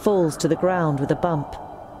trips and falls to the ground with a bump.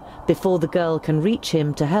 Before the girl can reach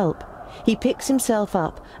him to help, he picks himself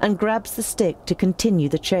up and grabs the stick to continue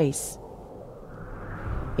the chase.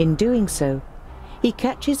 In doing so, he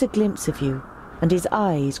catches a glimpse of you, and his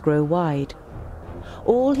eyes grow wide.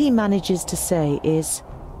 All he manages to say is,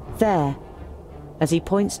 "There," as he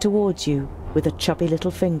points towards you with a chubby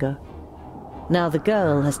little finger. Now the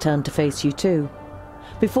girl has turned to face you too.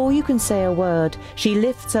 Before you can say a word, she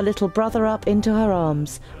lifts her little brother up into her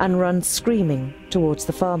arms and runs screaming towards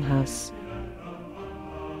the farmhouse.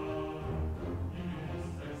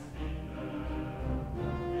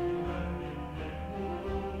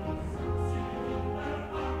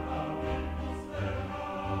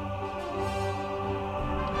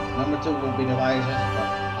 Number 2 will be the wisest, but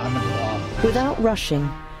I'm a dwarf. Without rushing,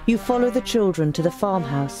 you follow the children to the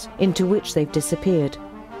farmhouse into which they've disappeared.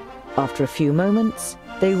 After a few moments,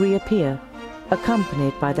 they reappear,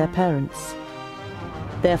 accompanied by their parents.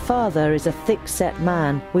 Their father is a thick-set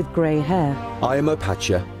man with grey hair. I am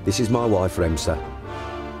Opatia. This is my wife, Remsa.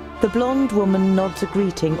 The blonde woman nods a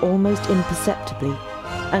greeting almost imperceptibly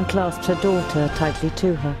and clasps her daughter tightly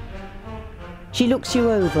to her. She looks you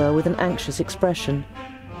over with an anxious expression.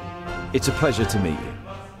 It's a pleasure to meet you.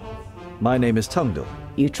 My name is Tungdal.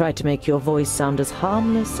 You try to make your voice sound as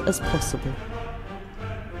harmless as possible.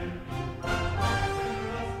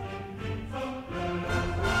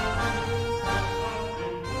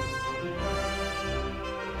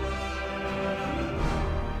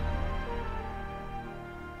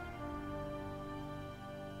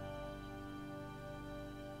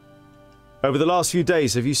 Over the last few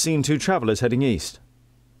days, have you seen 2 travellers heading east?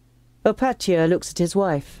 Opatia looks at his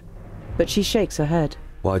wife, but she shakes her head.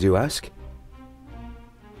 Why do you ask?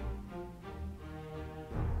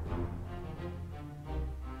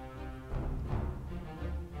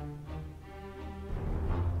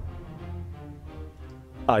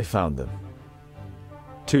 I found them.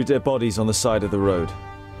 2 dead bodies on the side of the road.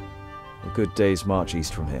 A good day's march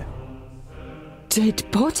east from here. Dead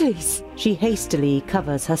bodies? She hastily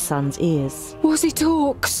covers her son's ears. Was it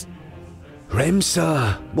orcs?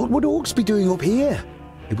 Remsa, what would orcs be doing up here?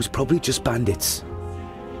 It was probably just bandits.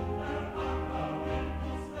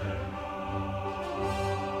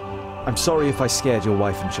 I'm sorry if I scared your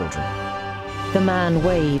wife and children. The man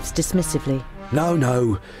waves dismissively.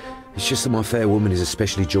 No. It's just that my fair woman is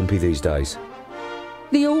especially jumpy these days.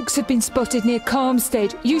 The orcs have been spotted near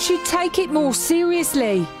Calmstead. You should take it more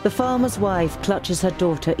seriously. The farmer's wife clutches her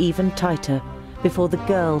daughter even tighter before the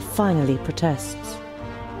girl finally protests.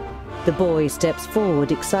 The boy steps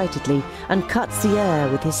forward excitedly and cuts the air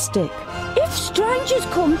with his stick. If strangers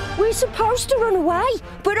come, we're supposed to run away,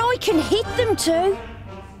 but I can hit them too.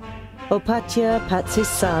 Opatia pats his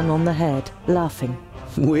son on the head, laughing.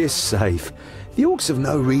 We're safe. The orcs have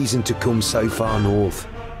no reason to come so far north.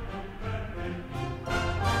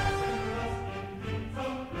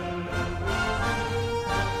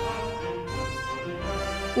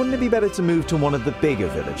 Wouldn't it be better to move to one of the bigger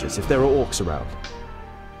villages if there are orcs around?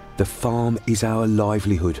 The farm is our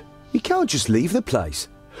livelihood. We can't just leave the place.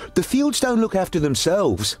 The fields don't look after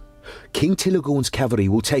themselves. King Tilagorn's cavalry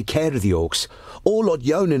will take care of the orcs, or Lord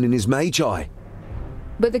Yonan and his magi.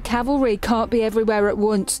 But the cavalry can't be everywhere at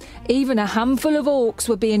once. Even a handful of orcs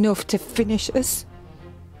would be enough to finish us.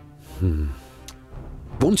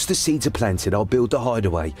 Once the seeds are planted, I'll build the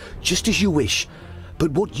hideaway, just as you wish.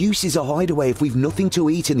 But what use is a hideaway if we've nothing to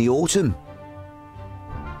eat in the autumn?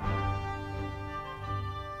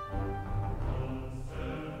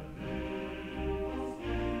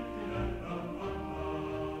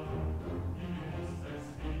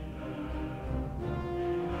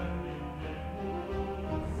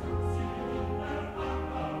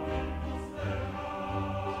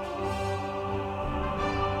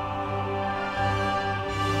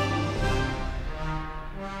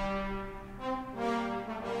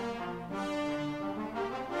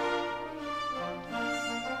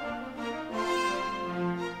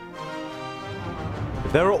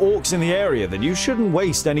 If there are orcs in the area, then you shouldn't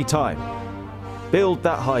waste any time. Build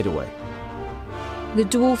that hideaway. The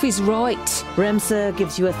dwarf is right. Remsa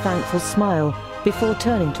gives you a thankful smile before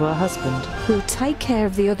turning to her husband. We'll take care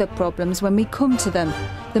of the other problems when we come to them.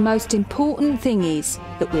 The most important thing is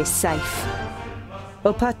that we're safe.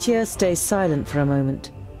 Opatia stays silent for a moment,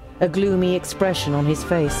 a gloomy expression on his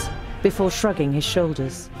face, before shrugging his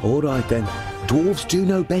shoulders. All right then. Dwarves do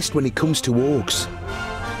know best when it comes to orcs.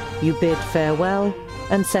 You bid farewell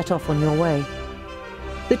and set off on your way.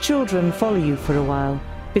 The children follow you for a while,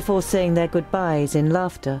 before saying their goodbyes in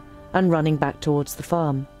laughter and running back towards the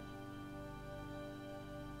farm.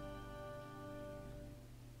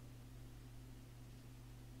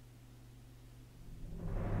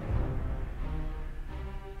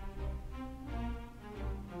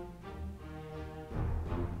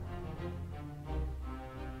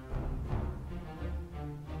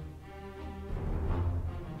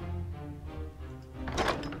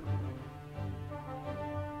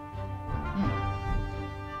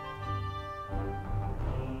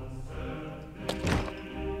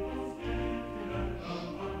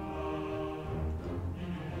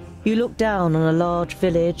 You look down on a large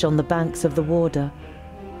village on the banks of the Warder.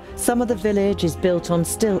 Some of the village is built on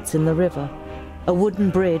stilts in the river. A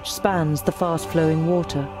wooden bridge spans the fast-flowing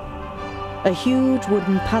water. A huge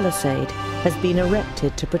wooden palisade has been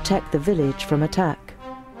erected to protect the village from attack.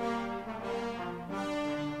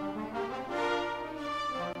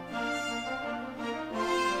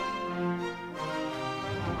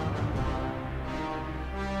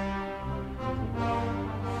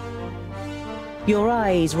 Your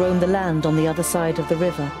eyes roam the land on the other side of the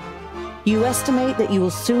river. You estimate that you will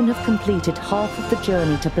soon have completed half of the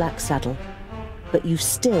journey to Blacksaddle, but you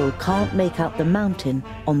still can't make out the mountain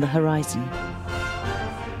on the horizon.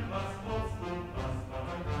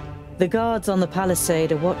 The guards on the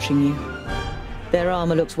palisade are watching you. Their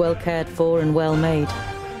armor looks well cared for and well made.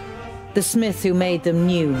 The smith who made them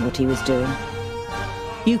knew what he was doing.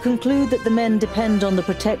 You conclude that the men depend on the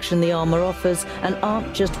protection the armor offers and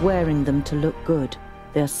aren't just wearing them to look good.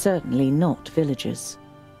 They're certainly not villagers.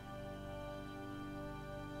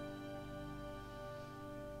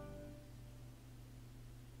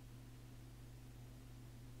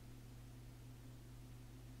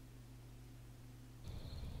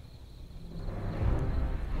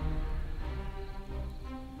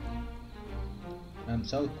 I'm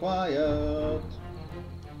so quiet.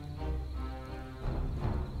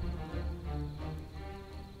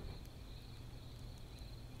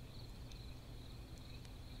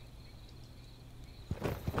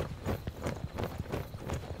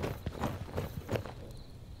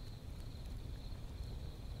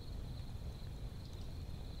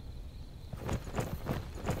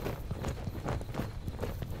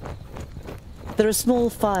 There are small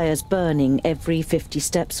fires burning every 50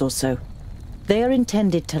 steps or so. They are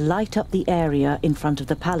intended to light up the area in front of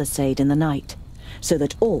the palisade in the night, so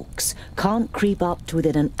that orcs can't creep up to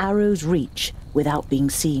within an arrow's reach without being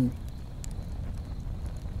seen.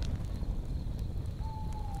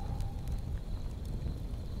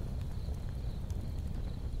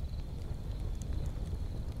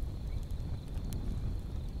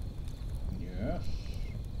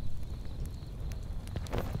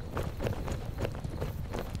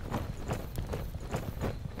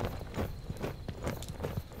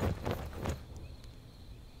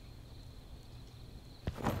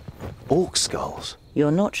 Orc skulls?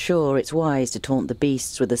 You're not sure it's wise to taunt the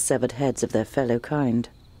beasts with the severed heads of their fellow kind.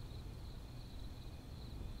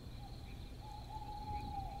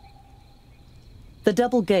 The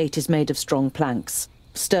double gate is made of strong planks,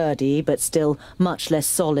 sturdy but still much less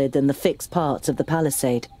solid than the fixed parts of the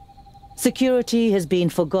palisade. Security has been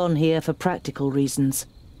forgone here for practical reasons.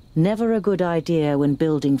 Never a good idea when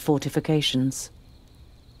building fortifications.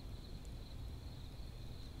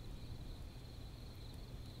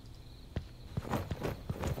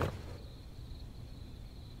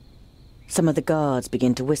 Some of the guards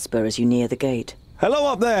begin to whisper as you near the gate. Hello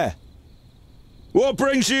up there! What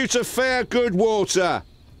brings you to fair good water?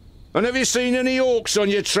 And have you seen any orcs on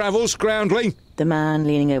your travels, groundling? The man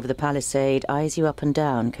leaning over the palisade eyes you up and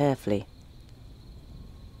down carefully.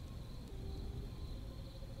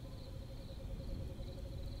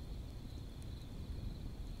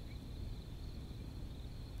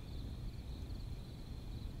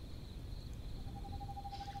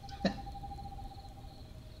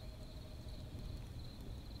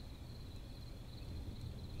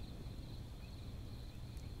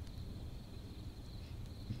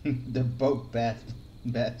 The both bad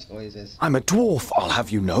choices. I'm a dwarf, I'll have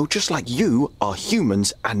you know, just like you are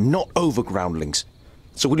humans and not overgroundlings.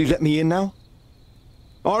 So will you let me in now?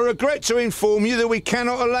 I regret to inform you that we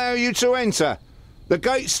cannot allow you to enter. The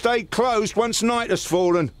gates stay closed once night has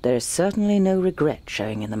fallen. There's certainly no regret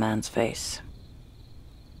showing in the man's face.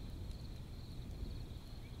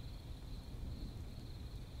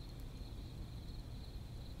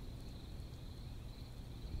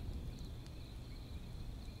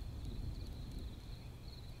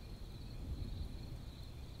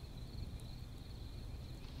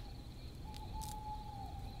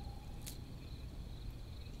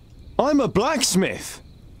 I'm a blacksmith.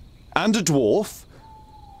 And a dwarf.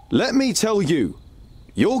 Let me tell you,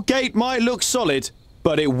 your gate might look solid,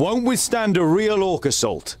 but it won't withstand a real orc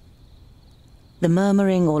assault. The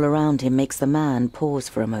murmuring all around him makes the man pause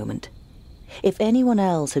for a moment. If anyone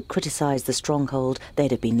else had criticized the stronghold, they'd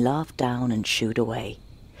have been laughed down and shooed away.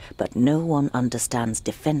 But no one understands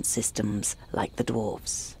defense systems like the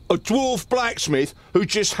dwarves. A dwarf blacksmith who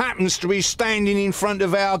just happens to be standing in front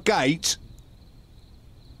of our gate?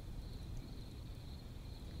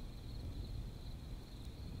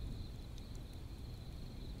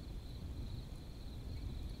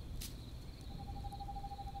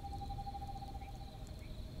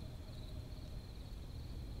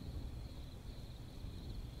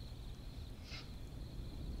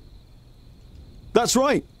 That's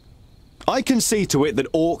right. I can see to it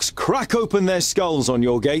that orcs crack open their skulls on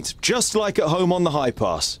your gate, just like at home on the High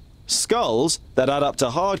Pass. Skulls that add up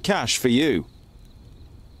to hard cash for you.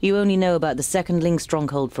 You only know about the secondling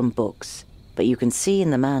stronghold from books, but you can see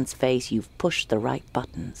in the man's face you've pushed the right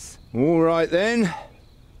buttons. All right then.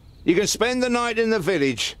 You can spend the night in the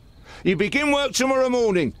village. You begin work tomorrow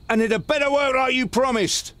morning, and it had better work like you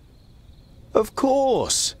promised. Of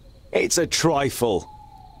course. It's a trifle.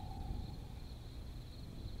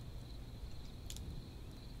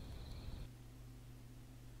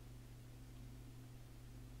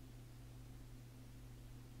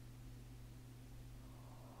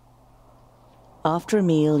 After a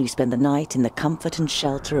meal, you spend the night in the comfort and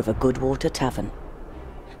shelter of a Goodwater tavern.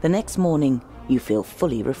 The next morning, you feel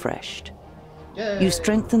fully refreshed. Yay. You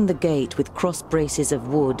strengthen the gate with cross braces of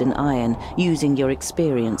wood and iron, using your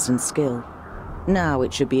experience and skill. Now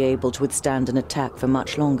it should be able to withstand an attack for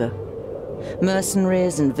much longer.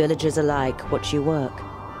 Mercenaries and villagers alike watch you work,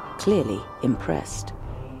 clearly impressed.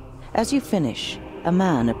 As you finish, a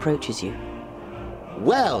man approaches you.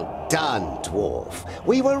 Well done, dwarf.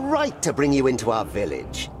 We were right to bring you into our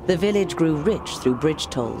village. The village grew rich through bridge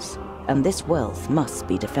tolls, and this wealth must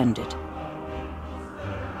be defended.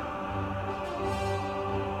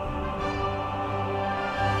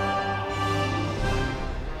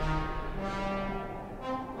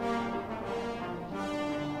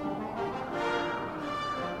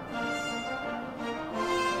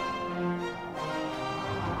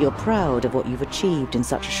 You're proud of what you've achieved in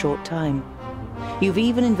such a short time. You've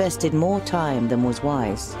even invested more time than was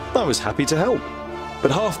wise. I was happy to help,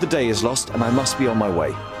 but half the day is lost and I must be on my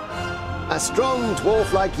way. A strong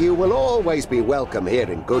dwarf like you will always be welcome here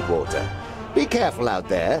in Goodwater. Be careful out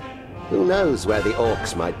there. Who knows where the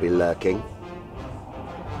orcs might be lurking?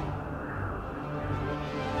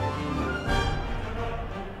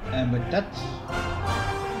 And with that,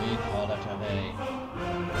 we call it a day.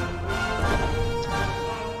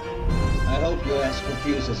 I hope you're as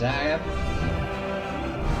confused as I am,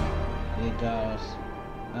 because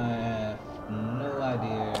I have no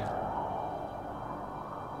idea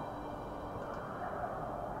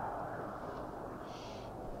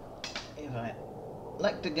if I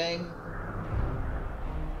like the game.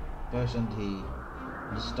 Personally,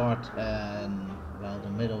 the start and well,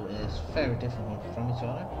 the middle is very different from each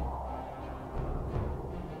other.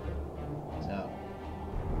 So,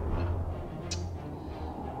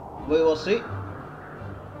 we will see.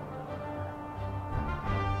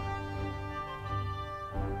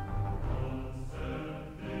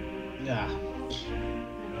 Yeah,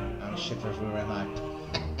 I'm shivers where am I?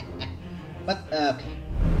 But okay,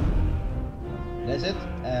 that's it.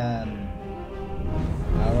 And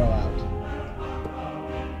Ouro